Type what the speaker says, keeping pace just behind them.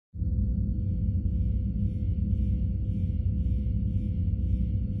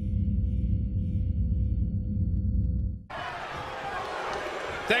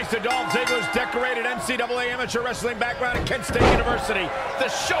Thanks to Dolph Ziggler's decorated NCAA amateur wrestling background at Kent State University, the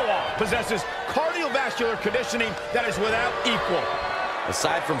show-off possesses cardiovascular conditioning that is without equal.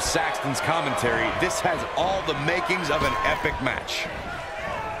 Aside from Saxton's commentary, this has all the makings of an epic match.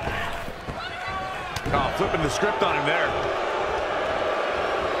 Oh, flipping the script on him there.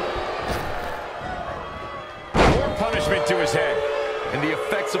 More punishment to his head. And the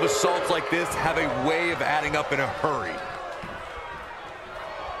effects of assaults like this have a way of adding up in a hurry.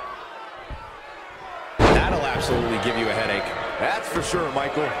 That'll absolutely give you a headache. That's for sure,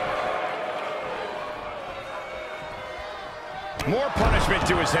 Michael. More punishment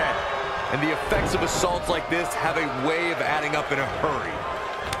to his head. And the effects of assaults like this have a way of adding up in a hurry.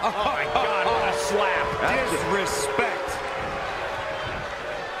 Oh my God, what a slap. Disrespect.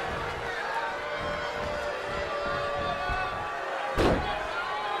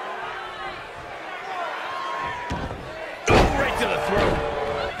 Oh, right to the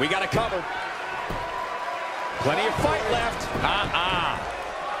throat. We got it covered. Plenty of fight left.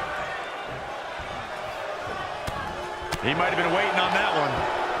 He might have been waiting on that one.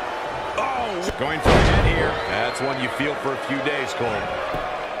 Oh, going for the head here. That's one you feel for a few days, Cole.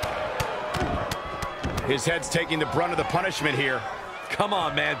 His head's taking the brunt of the punishment here. Come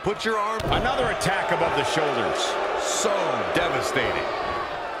on, man. Put your arm. Another attack above the shoulders. So devastating.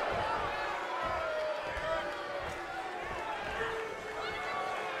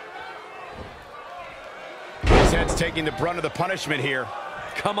 His head's taking the brunt of the punishment here.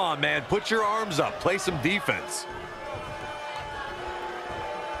 Come on, man. Put your arms up. Play some defense.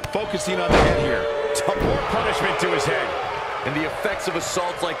 Focusing on the head here. More punishment to his head. And the effects of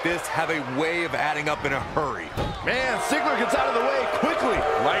assaults like this have a way of adding up in a hurry. Man, Ziggler gets out of the way quickly.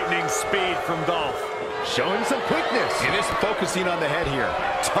 Lightning speed from Dolph. Showing some quickness. It is focusing on the head here.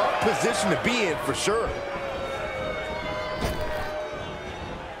 Tough position to be in for sure.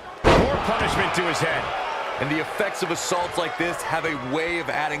 More punishment to his head. And the effects of assaults like this have a way of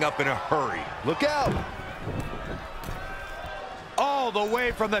adding up in a hurry. Look out. All the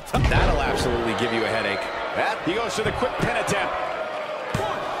way from the top. That'll absolutely give you a headache. He goes for the quick pin attempt.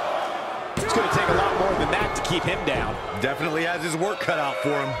 It's going to take a lot more than that to keep him down. Definitely has his work cut out for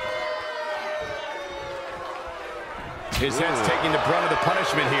him. His head's taking the brunt of the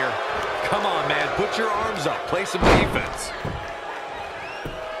punishment here. Come on, man. Put your arms up. Play some defense.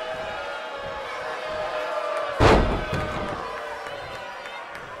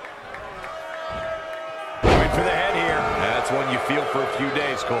 Going for the head here. That's one you feel for a few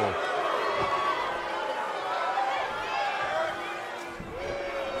days, Cole.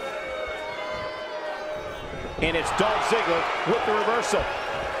 And it's Dolph Ziggler with the reversal.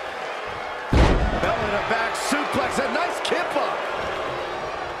 Belly to back suplex, a nice kip up.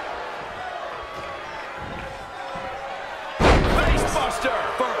 Face buster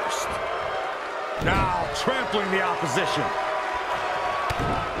first. Now trampling the opposition.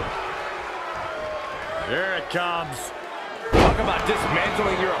 Here it comes. Talk about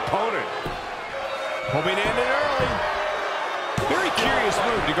dismantling your opponent. Hoping to end it early. Very curious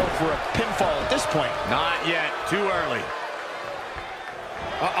move to go for a pinfall at this point. Not yet. Too early.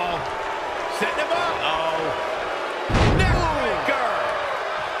 Uh-oh. Setting him up. Neckbreaker.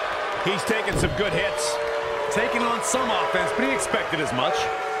 He's taking some good hits. Taking on some offense, but he expected as much.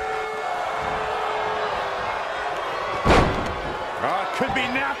 Could be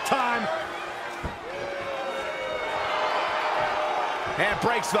nap time. And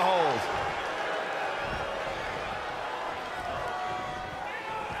breaks the hold.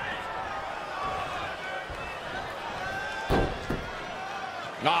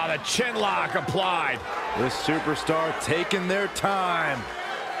 The chin lock applied. This superstar taking their time.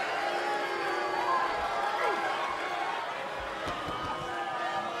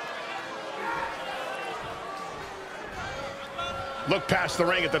 Look past the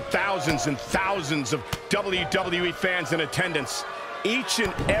ring at the thousands and thousands of WWE fans in attendance. Each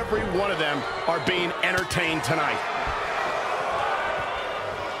and every one of them are being entertained tonight.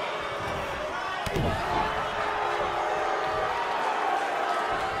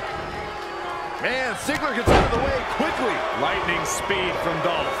 Man, Ziggler gets out of the way quickly. Lightning speed from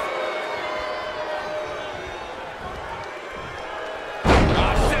Dolph.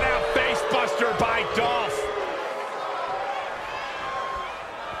 Sit out face buster by Dolph.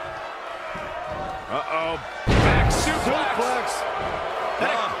 Uh-oh. Back suplex. And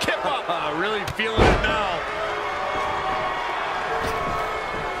a kip up. Really feeling it now.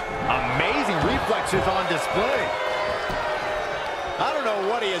 Amazing reflexes on display. I don't know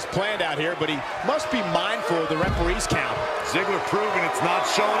what he has planned out here, but he must be mindful of the referee's count. Ziggler proving it's not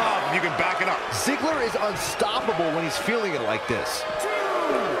showing off. You can back it up. Ziggler is unstoppable when he's feeling it like this.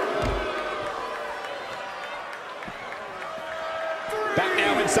 Back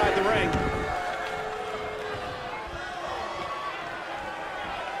now inside the ring.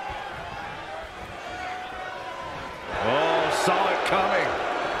 Oh, saw it coming.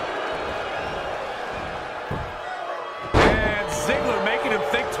 And Ziggler making him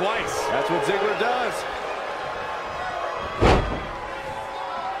think twice. That's what Ziggler does.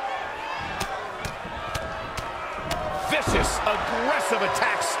 Vicious, aggressive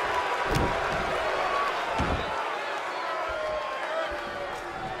attacks.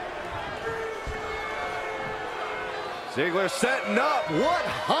 Ziggler setting up. What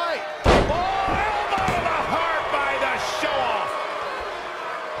height! Oh, elbow to the heart by the show-off.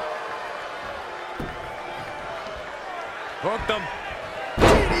 Hooked him.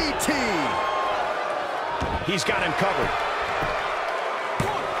 DDT. He's got him covered.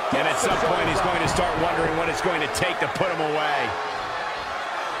 And at some point, he's going to start wondering what it's going to take to put him away.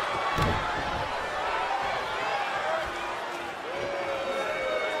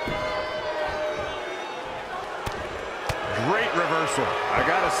 Great reversal. I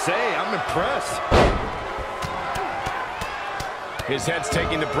gotta say, I'm impressed. His head's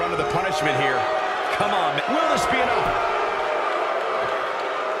taking the brunt of the punishment here. Come on, man. Will this be enough?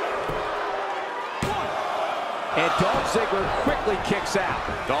 And Dolph Ziggler quickly kicks out.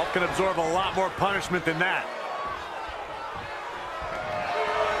 Dolph can absorb a lot more punishment than that.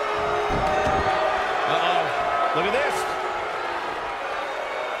 Uh-oh. Look at this.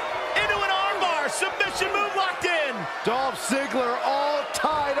 Into an armbar. Submission move locked in. Dolph Ziggler all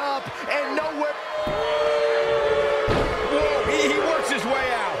tied up and nowhere. Whoa, he works his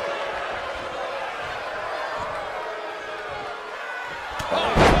way out.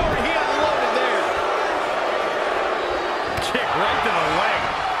 Oh, Corey, he unloaded there. Kick right to the leg.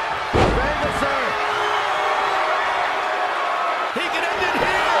 Vegaser. He can end it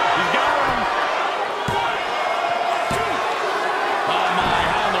here. He's got him. Oh, my,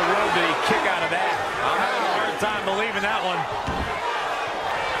 how in the world did he kick out of that? I'm having a hard time believing that one.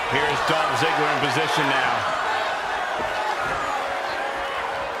 Here's Dolph Ziggler in position now.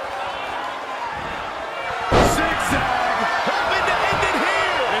 Zigzag. Hoping to end it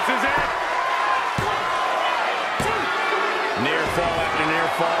here. This is it. Near fall after near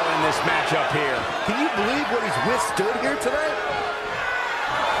fall in this matchup here. Can you believe what he's withstood here tonight?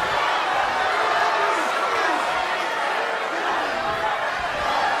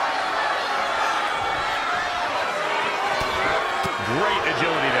 Great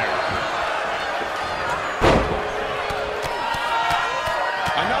agility there.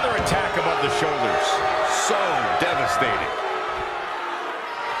 Another attack above the shoulders. So devastating.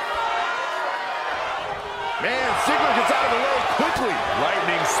 Man, Ziggler gets out of the way quickly.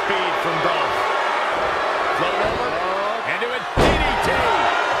 Lightning speed from Dolph. Float over. Into a DDT.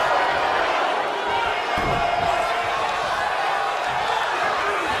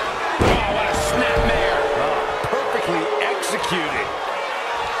 Oh, what a snapmare. Perfectly executed.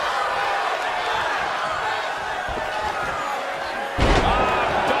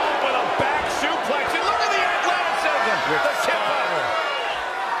 Dolph with a back suplex. And look at the athleticism. The Ciampa.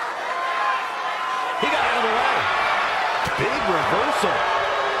 He got out of the way. Big reversal.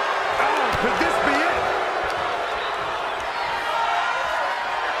 Oh, could this be it?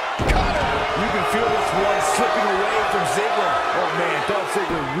 Cutter. You can feel this one slipping away from Ziggler. Oh, man, Dolph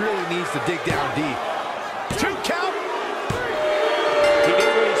Ziggler really needs to dig down deep. 2 count. He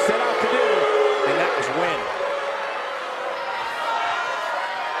did what he set out to do, and that was win.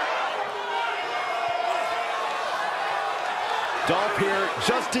 Dolph here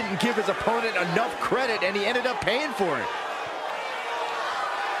just didn't give his opponent enough credit, and he ended up paying for it.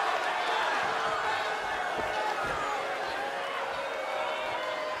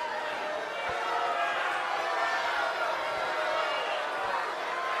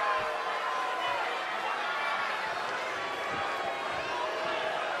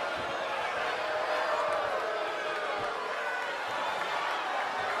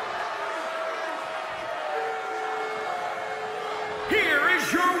 Here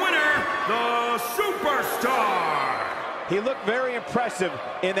is your winner, the Superstar. He looked very impressive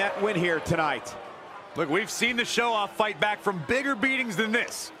in that win here tonight. Look, we've seen the show-off fight back from bigger beatings than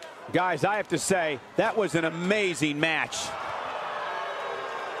this. Guys, I have to say, that was an amazing match.